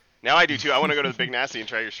Now I do too. I want to go to the Big Nasty and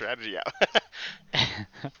try your strategy out.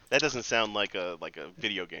 That doesn't sound like a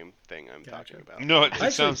video game thing I'm talking Gotcha. about, No, but it, it I it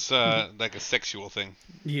is. actually, sounds like a sexual thing.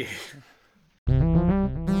 yeah.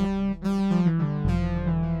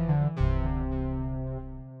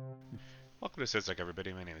 Welcome to Says Like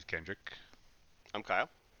Everybody. My name is Kendrick. I'm Kyle.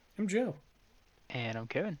 I'm Joe. And I'm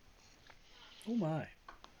Kevin. Oh my.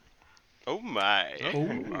 Oh my! Oh Oh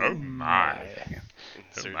my. my. Oh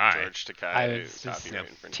Insert my. George I Takei was just copyright Yep.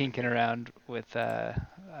 infringement tinking here. around with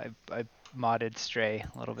I modded Stray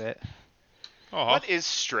a little bit. Oh. What is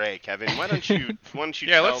Stray, Kevin? Why don't you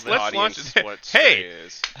Yeah, tell let's the launch audience it. what Hey, Stray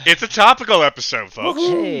is? it's a topical episode, folks.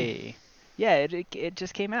 Woohoo! Hey, yeah, it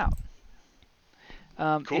just came out.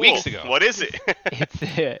 Cool. Weeks ago. What is it?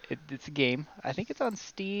 It's a game. I think it's on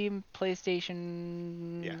Steam, Yeah,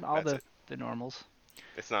 PlayStation, all that's the it. the normals.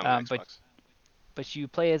 It's not on But Xbox. you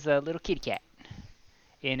play as a little kitty cat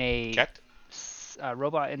in Cat? a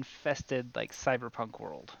robot infested like cyberpunk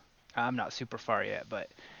world. I'm not super far yet, but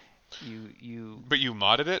you But you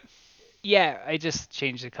modded it? yeah, I just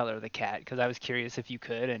changed the color of the cat because I was curious if you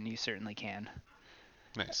could, and you certainly can.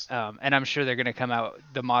 Nice. And I'm sure they're going to come out.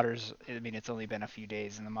 The modders, I mean, it's only been a few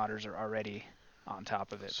days, and the modders are already on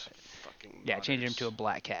top of it. Those But fucking yeah, change him modders. to a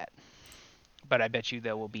black cat. But I bet you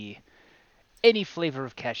there will be any flavor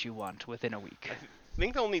of cat you want within a week. I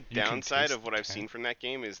think the only You can downside taste of what the I've cat. seen from that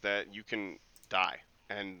game is that you can die,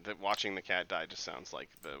 and that watching the cat die just sounds like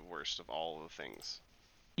the worst of all the things.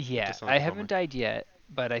 Yeah, Just sounds I like a bummer. haven't died yet,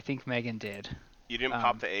 but I think Megan did. You didn't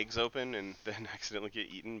pop Um, the eggs open and then accidentally get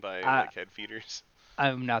eaten by I, like head feeders.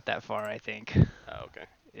 I'm not that far, I think. Oh, okay.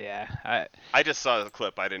 Yeah, I just saw the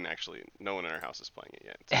clip. I didn't actually. No one in our house is playing it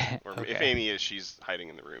yet. So, or if okay. Amy is, she's hiding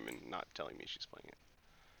in the room and not telling me she's playing it.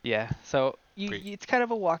 Yeah, so Great. it's kind of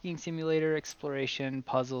a walking simulator, exploration,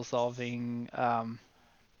 puzzle solving.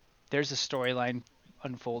 There's a storyline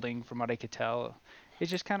unfolding from what I could tell. It's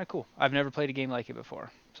just kind of cool. I've never played a game like it before,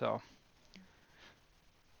 so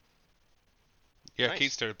Yeah, Kate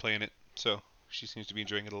Nice. started playing it, so she seems to be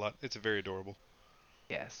enjoying it a lot. It's very adorable.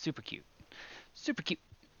 yeah, super cute, super cute.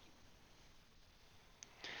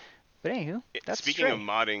 But anywho, that's Speaking of Stray.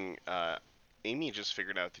 modding, Amy just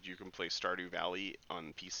figured out that you can play Stardew Valley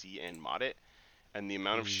on PC and mod it, and the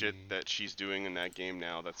amount of shit Mm. that she's doing in that game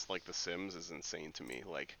now that's like The Sims is insane to me.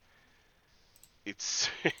 Like, it's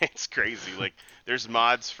it's crazy. Like, there's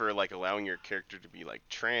mods for like allowing your character to be like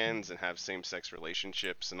trans and have same-sex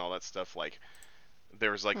relationships and all that stuff. Like,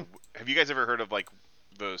 there's like, Hmm. have you guys ever heard of like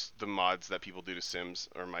the mods that people do to Sims?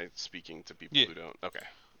 Or am I speaking to people Yeah, who don't? Okay, I'm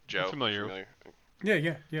Joe, familiar. familiar?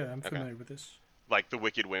 Yeah. I'm Okay, familiar with this. like the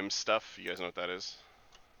Wicked Whims stuff. You guys know what that is?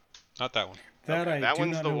 Not that one. That Okay, I that do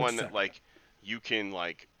one's not the know what one you're that talking about. like you can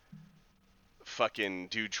like fucking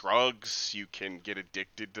do drugs. You can get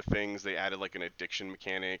addicted to things. They added like an addiction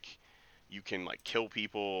mechanic. You can like kill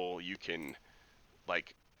people. You can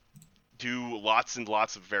like do lots and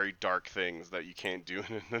lots of very dark things that you can't do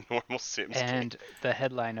in a normal Sims game. And the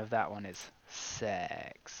headline of that one is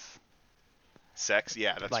sex. Sex,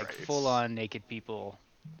 yeah, that's Like right. full It's on naked people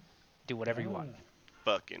do whatever you want. Oh.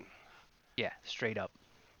 fucking. Yeah, straight up.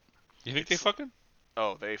 You think they It's fucking?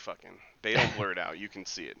 oh, they don't blur it out. You can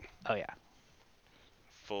see it. Oh yeah.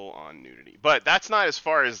 Full on nudity. But that's not as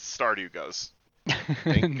far as Stardew goes.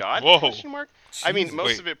 Thank God? Whoa. Question mark. I mean, most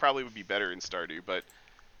Jesus. Wait. of it probably would be better in Stardew, but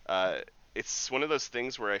uh, it's one of those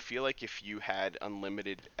things where I feel like if you had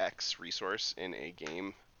unlimited X resource in a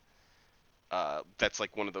game, that's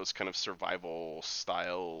like one of those kind of survival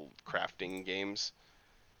style crafting games.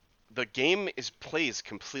 The game is plays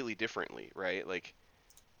completely differently, right? Like,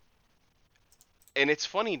 and it's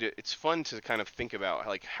fun to kind of think about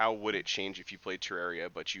like how would it change if you played Terraria,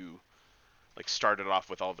 but you like started off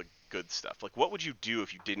with all the good stuff. Like, what would you do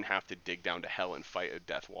if you didn't have to dig down to hell and fight a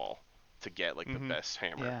death wall to get like the Mm-hmm. best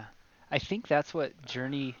hammer? Yeah. I think that's what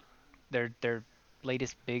Journey their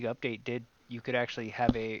latest big update did. You could actually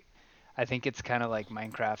have a I think it's kind of like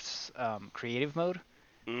Minecraft's creative mode.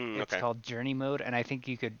 It's Okay. called Journey mode, and I think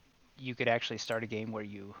you could actually start a game where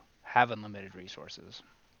you have unlimited resources.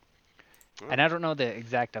 Oh. And I don't know the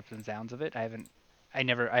exact ups and downs of it. I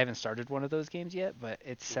haven't started one of those games yet, but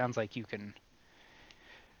it Mhm. sounds like you can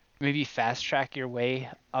maybe fast track your way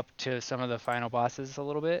up to some of the final bosses a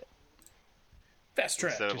little bit, Fast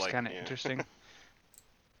Instead track. of which is like, kind of yeah. interesting.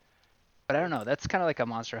 But I don't know. That's kind of like a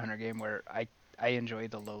Monster Hunter game where I enjoy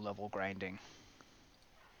the low level grinding.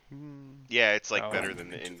 Yeah, it's like So better than Grinding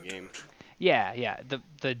the into end the game. dirt. yeah.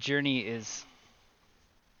 The journey is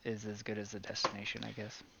as good as the destination, I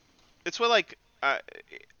guess. It's what like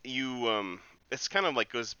you it's kind of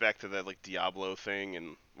like goes back to that like Diablo thing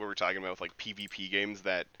and what we're talking about with like PvP games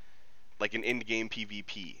that like an in-game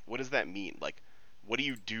PvP. What does that mean? Like, what do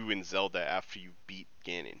you do in Zelda after you beat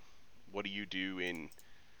Ganon? What do you do in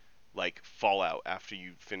like Fallout after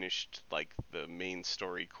you finished like the main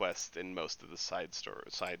story quest and most of the side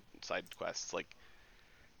quests? Like,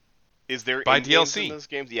 is there Buy end games in DLC. those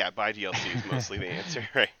games? Yeah, buy DLC is mostly the answer,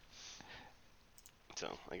 right? So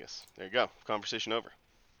I guess there you go. Conversation over.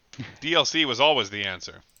 DLC was always the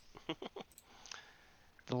answer.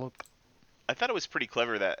 The look. I thought it was pretty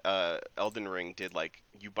clever that Elden Ring did like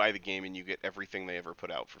you buy the game and you get everything they ever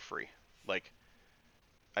put out for free. Like,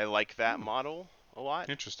 I like that model a lot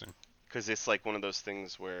Interesting. because it's like one of those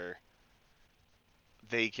things where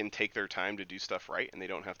they can take their time to do stuff right and they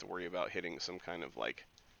don't have to worry about hitting some kind of like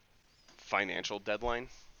financial deadline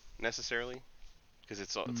necessarily, because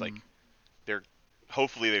it's like they're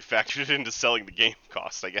hopefully they factored it into selling the game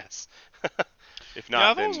cost, I guess. If Yeah, not,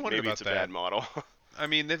 I've always then wondered maybe about it's a that. bad model. I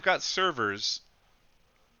mean, they've got servers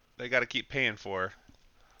they got to keep paying for.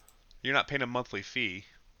 You're not paying a monthly fee.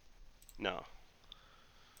 No.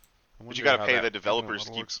 I But wonder you got to how pay that- the how that developers to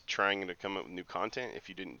model keep works. trying to come up with new content if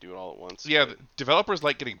you didn't do it all at once. Yeah, but the developers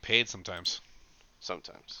like getting paid sometimes.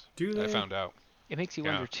 sometimes. Do they? I found out. It makes you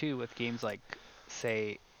Yeah. wonder too with games like,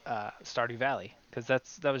 say, Stardew Valley, because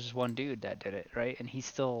that was just one dude that did it, right? And he's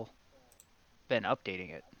still been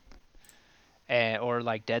updating it. Or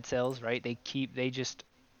like Dead Cells, right?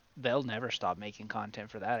 They'll never stop making content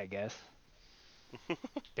for that, I guess.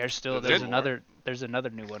 There's There's another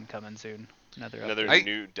new one coming soon. Another I-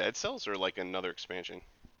 new Dead Cells or like another expansion?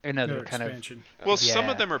 another Another kind expansion. Well, some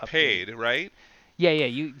Yeah, of them are update. paid, right?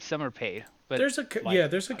 yeah, some are paid, but There's a like,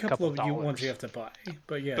 there's a couple couple of ones dollars. you have to buy,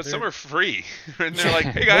 but yeah, But they're- some are free. And they're like,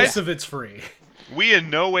 hey most guys, of it's free. we in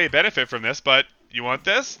no way benefit from this, but you want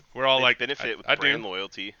this? We're all They like, benefit with I brand do.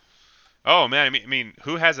 loyalty. Oh man, I mean,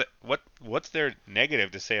 who has it? What's their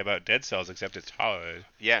negative to say about Dead Cells except it's hard?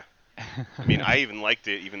 Yeah. I mean, I even liked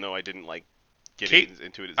it, even though I didn't like get Kate,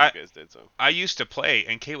 into it as I- you guys did. So. I used to play,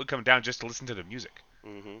 and Kate would come down just to listen to the music.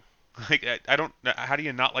 hmm Like, I don't. How do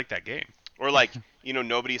you not like that game? Or like,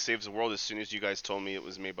 Nobody Saves the World. As soon as you guys told me it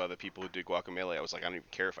was made by the people who did Guacamelee, I was like, I don't even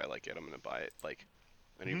care if I like it. I'm gonna buy it. Like,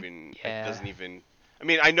 I don't even. Yeah. It doesn't even. I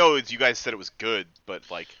mean, I know you guys said it was good, but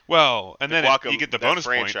like Well, and the then you get the that bonus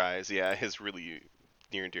point. franchise, yeah, is really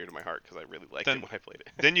near and dear to my heart because I really liked Then- it when I played it.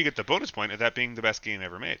 Then you get the bonus point of that being the best game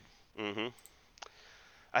ever made. hmm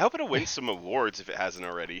I hope it'll win some awards if it hasn't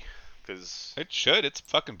already, because It should. It's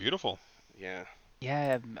fucking beautiful. yeah,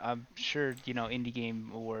 yeah, I'm sure indie game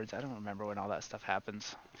awards. I don't remember when all that stuff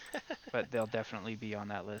happens, but they'll definitely be on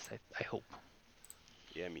that list. I hope.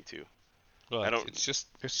 yeah, me too. Well, I don't- It's just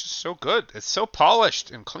so good. It's so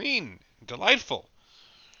polished and clean, and delightful.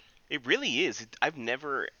 It really is. I've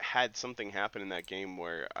never had something happen in that game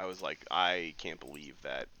where I was like, I can't believe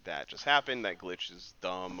that just happened. That glitch is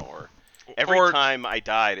dumb. Or every Or- time I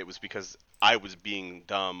died, it was because I was being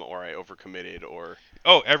dumb or I overcommitted or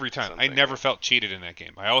Oh, every time. I Something, never yeah. felt cheated in that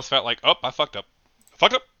game. I always felt like, oh, I fucked up. I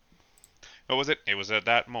fucked up. What was it? It was at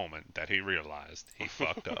that moment that he realized he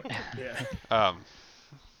fucked up. Yeah.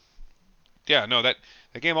 Yeah, no, that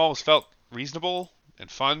game always felt reasonable and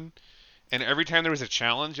fun. And every time there was a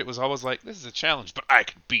challenge, it was always like, this is a challenge, but I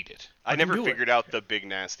can beat it. I can never do it. figured out the big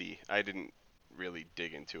nasty. I didn't really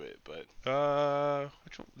dig into it, but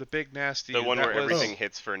Which one? The big nasty. the one that where was- everything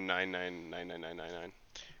hits for 999999.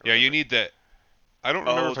 Yeah, you need the. I don't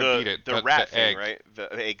remember Oh, if I beat it. the but rat the thing, egg. right?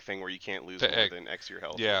 The egg thing where you can't lose The more egg. than X your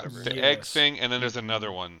health. or Yeah, whatever. the Yes. egg thing, and then there's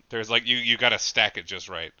another one. There's like you got to stack it just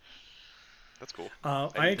right. That's cool.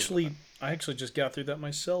 I actually just got through that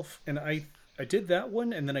myself, and I did that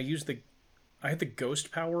one, and then I had the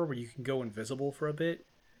ghost power where you can go invisible for a bit,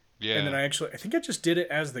 Yeah. and then I think I just did it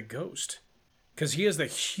as the ghost, because he has the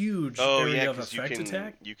huge Oh area yeah, of because you effect can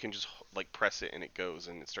attack. you can just like press it and it goes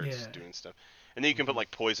and it starts Yeah. doing stuff. And then you can put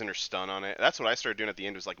like poison or stun on it. That's what I started doing at the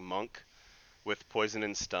end. Was like Monk with poison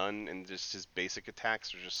and stun, and just his basic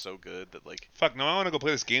attacks are just so good that like Fuck, no, I want to go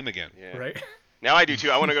play this game again. yeah. Right? Now I do too.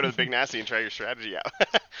 I want to go to the Big Nasty and try your strategy out.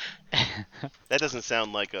 That doesn't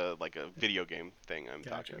sound like a video game thing I'm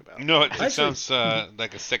talking about. No, it Actually- sounds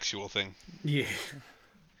like a sexual thing. Yeah.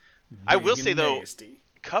 I will Big say and though, nasty.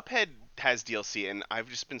 Cuphead has DLC, and I've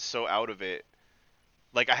just been so out of it.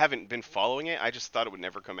 Like I haven't been following it. I just thought it would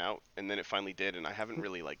never come out, and then it finally did, and I haven't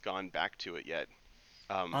really like gone back to it yet.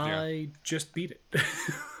 I just beat it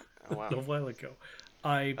Oh wow, a while ago.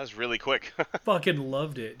 I that was really quick. fucking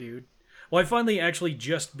loved it, dude. Well, I finally actually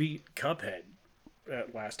just beat Cuphead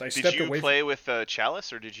at last. I Did stepped you away play with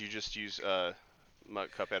Chalice, or did you just use Cuphead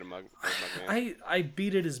and Mugman? I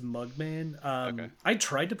beat it as Mugman. Okay. I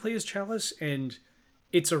tried to play as Chalice, and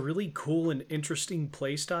it's a really cool and interesting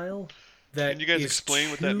play style. That Can you guys is explain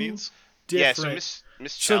what that too- means? Yeah, so different.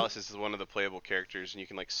 Miss So- Chalice is one of the playable characters, and you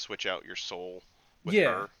can like switch out your soul with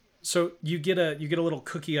Yeah. her. So you get a little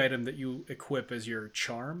cookie item that you equip as your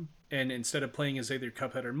charm, and instead of playing as either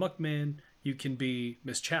Cuphead or Muckman, you can be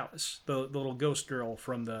Miss Chalice, the little ghost girl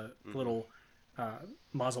from the little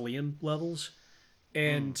mausoleum levels,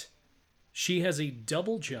 and she has a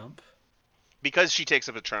double jump. Because she takes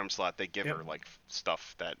up a charm slot, they give Yep. her like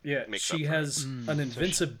stuff that Yeah, makes she up for has it. an so she-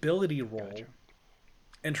 invincibility roll, Gotcha.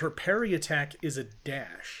 and her parry attack is a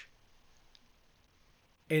dash.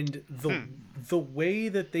 And the way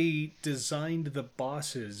that they designed the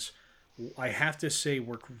bosses, I have to say,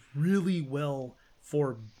 work really well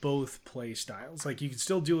for both play styles. Like you can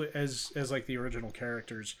still do it as like the original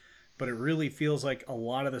characters, but it really feels like a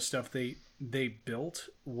lot of the stuff they built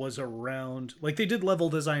was around, like they did level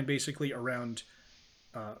design basically around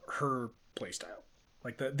her playstyle,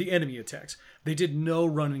 like the enemy attacks. They did no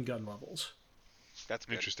run and gun levels. That's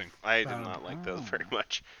good. Interesting. I did not like those very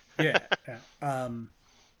much. Yeah.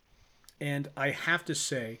 And I have to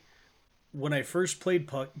say, when I first played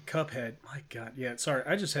Cuphead, my God, yeah, sorry,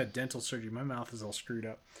 I just had dental surgery. My mouth is all screwed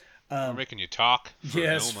up. We're making you talk for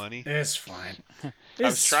Yes, no money. it's fine. I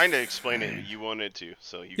was It's trying to explain it, but you wanted to,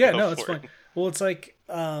 so you Yeah, go no, for it's it. fine. Well, it's like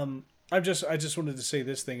I just wanted to say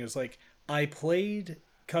this thing is like I played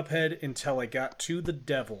Cuphead until I got to the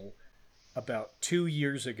devil about 2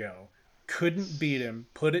 years ago. Couldn't beat him,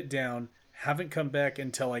 put it down, haven't come back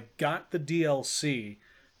until I got the DLC.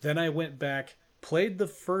 Then I went back, played the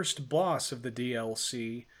first boss of the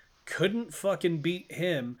DLC, couldn't fucking beat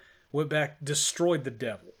him, went back, destroyed the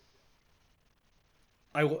devil.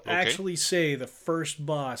 I will actually say the first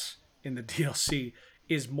boss in the DLC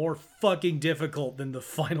is more fucking difficult than the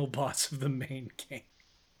final boss of the main game.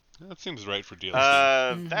 That seems right for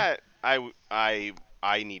DLC. That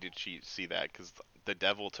I needed to see that because the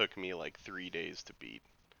devil took me like 3 days to beat,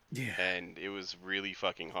 Yeah. and it was really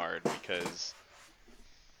fucking hard because,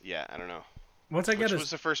 yeah, I don't know. Once I Which got was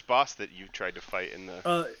the first boss that you tried to fight in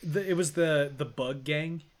the? it was the bug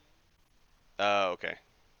gang. Okay.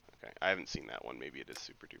 Okay, I haven't seen that one. Maybe it is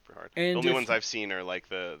super duper hard. And The only if- ones I've seen are like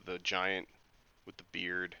the giant with the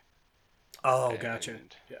beard. Oh, gotcha.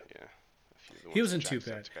 and, Yeah. a few of the He ones wasn't that too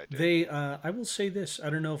bad. Jacksepticeye did. They, I will say this.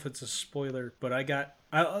 I don't know if it's a spoiler, but I got,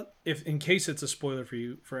 if in case it's a spoiler for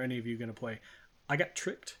you, for any of you going to play, I got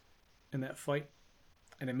tricked in that fight,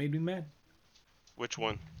 and it made me mad. Which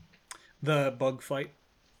one? The bug fight.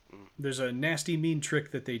 There's a nasty, mean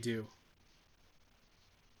trick that they do,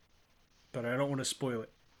 but I don't want to spoil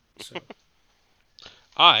it. So,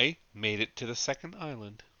 I made it to the second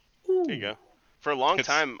island. There you go. For a long It's-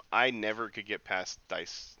 time, I never could get past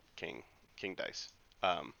Dice King Dice.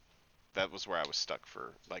 That was where I was stuck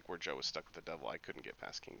for, like where Joe was stuck with the devil. I couldn't get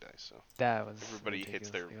past King Dice. So That was everybody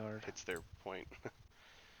hits ridiculously their hard. point.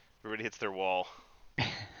 Everybody hits their wall.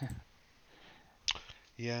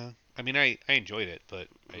 Yeah, I mean, I enjoyed it, but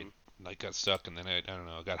I like got stuck, and then I don't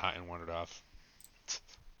know, I got hot and wandered off.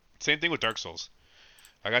 Same thing with Dark Souls.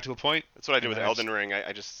 I got to a point. That's what I did and with then Elden Ring.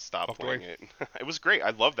 I just stopped walked playing away. it. It was great.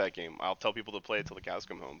 I love that game. I'll tell people to play it till the cows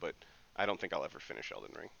come home, but I don't think I'll ever finish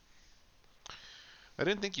Elden Ring. I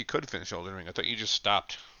didn't think you could finish Elden Ring. I thought you just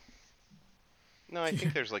stopped. No, I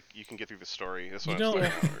think there's like you can get through the story. That's You what I was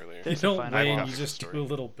don't- talking about earlier. you There's a don't final win, boss you just story. do a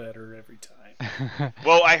little better every time.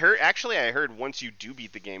 Well, I heard once you do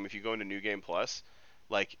beat the game, if you go into New Game Plus,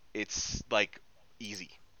 like it's like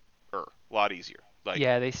easy, a lot easier. Like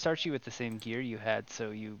Yeah, they start you with the same gear you had, so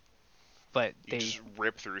but you they, just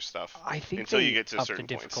rip through stuff I think until they you get to up the certain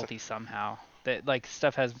points. difficulty somehow. That like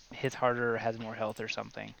stuff hits harder, or has more health or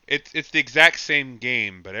something. It's the exact same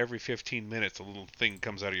game, but every 15 minutes a little thing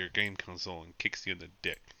comes out of your game console and kicks you in the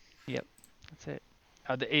dick. That's it.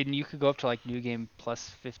 And you could go up to like New Game Plus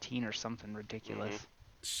 15 or something ridiculous.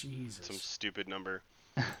 Jesus. Some stupid number.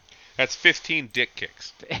 That's 15 dick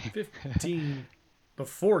kicks. 15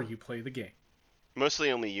 before you play the game.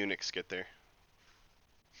 Mostly only eunuchs get there.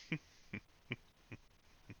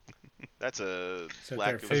 That's a that their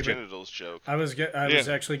lack of favorite- genitals joke. I was Yeah.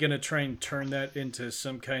 actually going to try and turn that into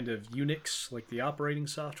some kind of Unix, like the operating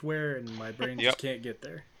software, and my brain Yep. just can't get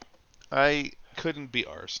there. I couldn't be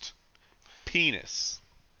arsed. Penis.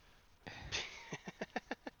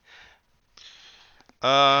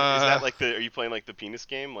 Is that like are you playing like the penis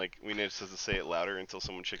game? Like we just have to say it louder until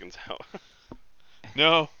someone chickens out.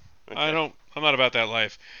 No, Okay. I'm not about that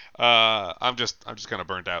life. I'm just kind of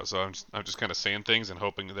burnt out, so I'm just kind of saying things and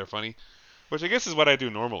hoping that they're funny, which I guess is what I do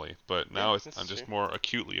normally. But now Yeah, I'm that's just true. more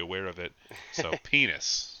acutely aware of it. So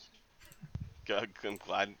penis. God, I'm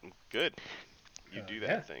glad. Good. You do that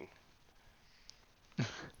yeah. thing.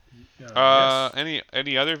 Yes.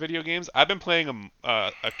 Any other video games? I've been playing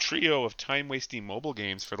a trio of time-wasting mobile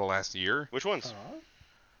games for the last year. Which ones?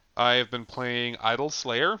 I have been playing Idle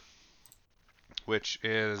Slayer, which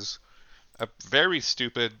is a very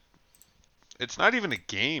stupid. It's not even a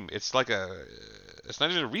game. It's like a. It's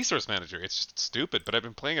not even a resource manager. It's just stupid. But I've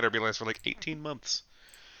been playing it every last for like 18 months.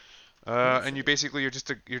 And you basically you're just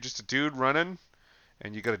a dude running,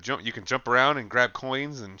 and you gotta jump. You can jump around and grab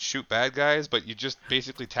coins and shoot bad guys, but you just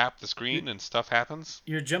basically tap the screen and stuff happens.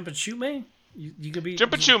 You're jump and shoot man. You could be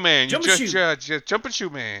Jump and shoot, man. Jump You and just jump and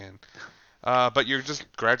shoot, man. But you're just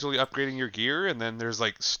gradually upgrading your gear, and then there's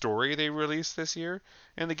like story they released this year,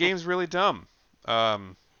 and the game's really dumb.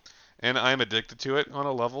 And I'm addicted to it on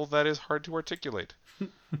a level that is hard to articulate.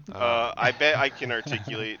 I bet I can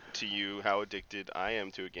articulate to you how addicted I am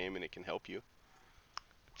to a game, and it can help you.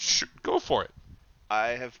 Go for it. I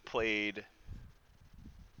have played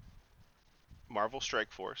Marvel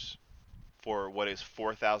Strike Force for what is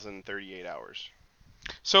 4,038 hours.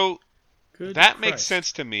 So Good that Christ. makes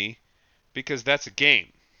sense to me because that's a game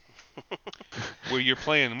where you're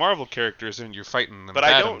playing Marvel characters and you're fighting them. But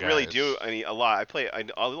I Atom don't really guys. do a lot. I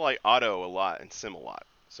like Auto a lot and Sim a lot.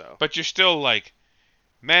 So. But you're still like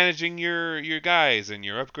managing your guys and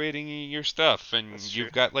you're upgrading your stuff and That's you've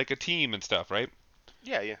true. got like a team and stuff, right?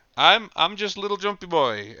 Yeah. I'm just little jumpy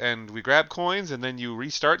boy, and we grab coins and then you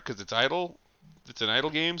restart because it's idle. It's an idle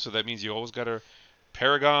game, so that means you always got to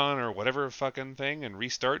Paragon or whatever fucking thing and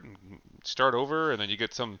restart and start over, and then you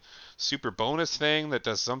get some super bonus thing that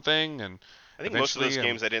does something, and I think most of those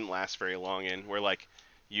eventually, games I didn't last very long in, where like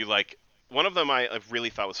you like one of them I really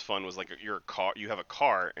thought was fun was like you have a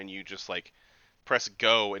car and you just like press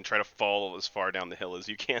go and try to fall as far down the hill as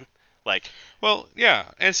you can. Like well, yeah,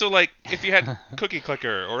 and so like if you had Cookie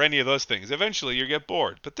Clicker or any of those things, eventually you get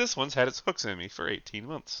bored. But this one's had its hooks in me for 18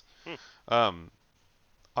 months.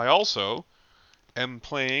 I also am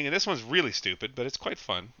playing, and this one's really stupid, but it's quite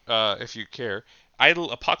fun if you care. Idle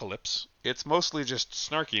Apocalypse. It's mostly just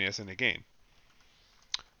snarkiness in a game.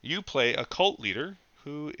 You play a cult leader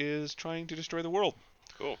who is trying to destroy the world.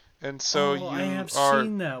 cool. And so you I have are.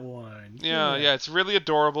 seen that one. Yeah, it's really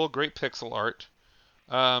adorable, great pixel art.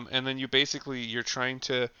 And then you're trying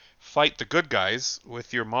to fight the good guys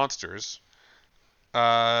with your monsters.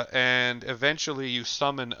 And eventually you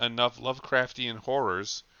summon enough Lovecraftian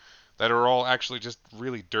horrors that are all actually just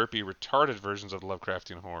really derpy, retarded versions of the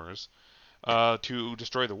Lovecraftian horrors to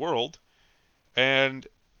destroy the world. And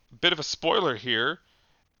a bit of a spoiler here,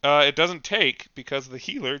 it doesn't take because the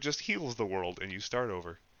healer just heals the world and you start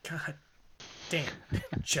over. God damn.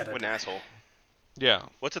 Shut up. What an asshole. Yeah.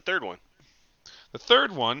 What's the third one? The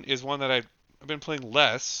third one is one that I've been playing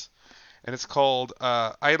less, and it's called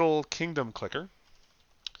Idle Kingdom Clicker.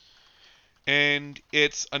 And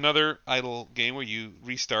it's another idle game where you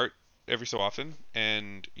restart every so often,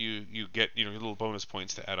 and you get little bonus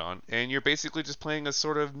points to add on, and you're basically just playing a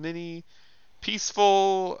sort of mini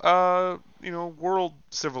peaceful world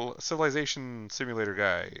civilization simulator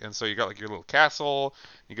guy. And so you got like your little castle,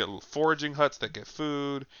 you got little foraging huts that get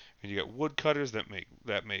food, and you got woodcutters that make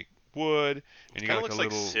wood, and you got Kind of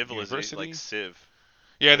like looks a like little university. like Civ.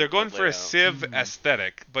 Yeah, they're going the for a layout. Civ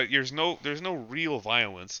aesthetic, but there's no real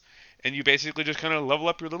violence, and you basically just kind of level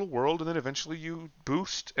up your little world, and then eventually you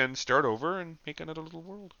boost and start over and make another little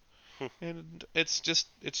world. And it's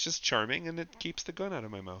just charming, and it keeps the gun out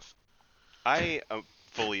of my mouth. I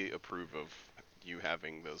fully approve of you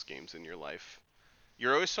having those games in your life.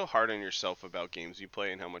 You're always so hard on yourself about games you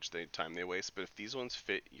play and how much time they waste, but if these ones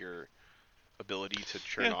fit your ability to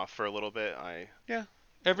turn off for a little bit,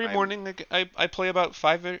 Every I'm- morning, I play about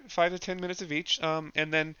 5 to 10 minutes of each,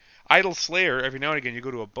 and then Idle Slayer. Every now and again, you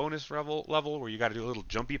go to a bonus level where you got to do a little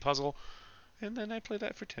jumpy puzzle, and then I play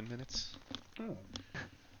that for 10 minutes. Oh.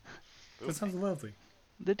 That sounds lovely.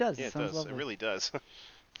 It does. Yeah, It it sounds does. lovely. It really does.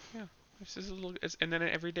 It's just and then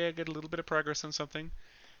every day I get a little bit of progress on something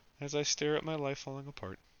as I stare at my life falling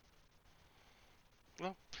apart.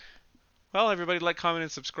 Well, everybody, like, comment,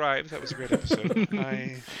 and subscribe. That was a great episode.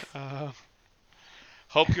 I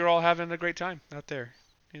hope you're all having a great time out there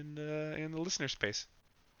in the listener space.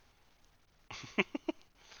 All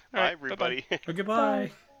Bye, right, everybody. Oh, goodbye.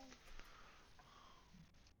 Bye.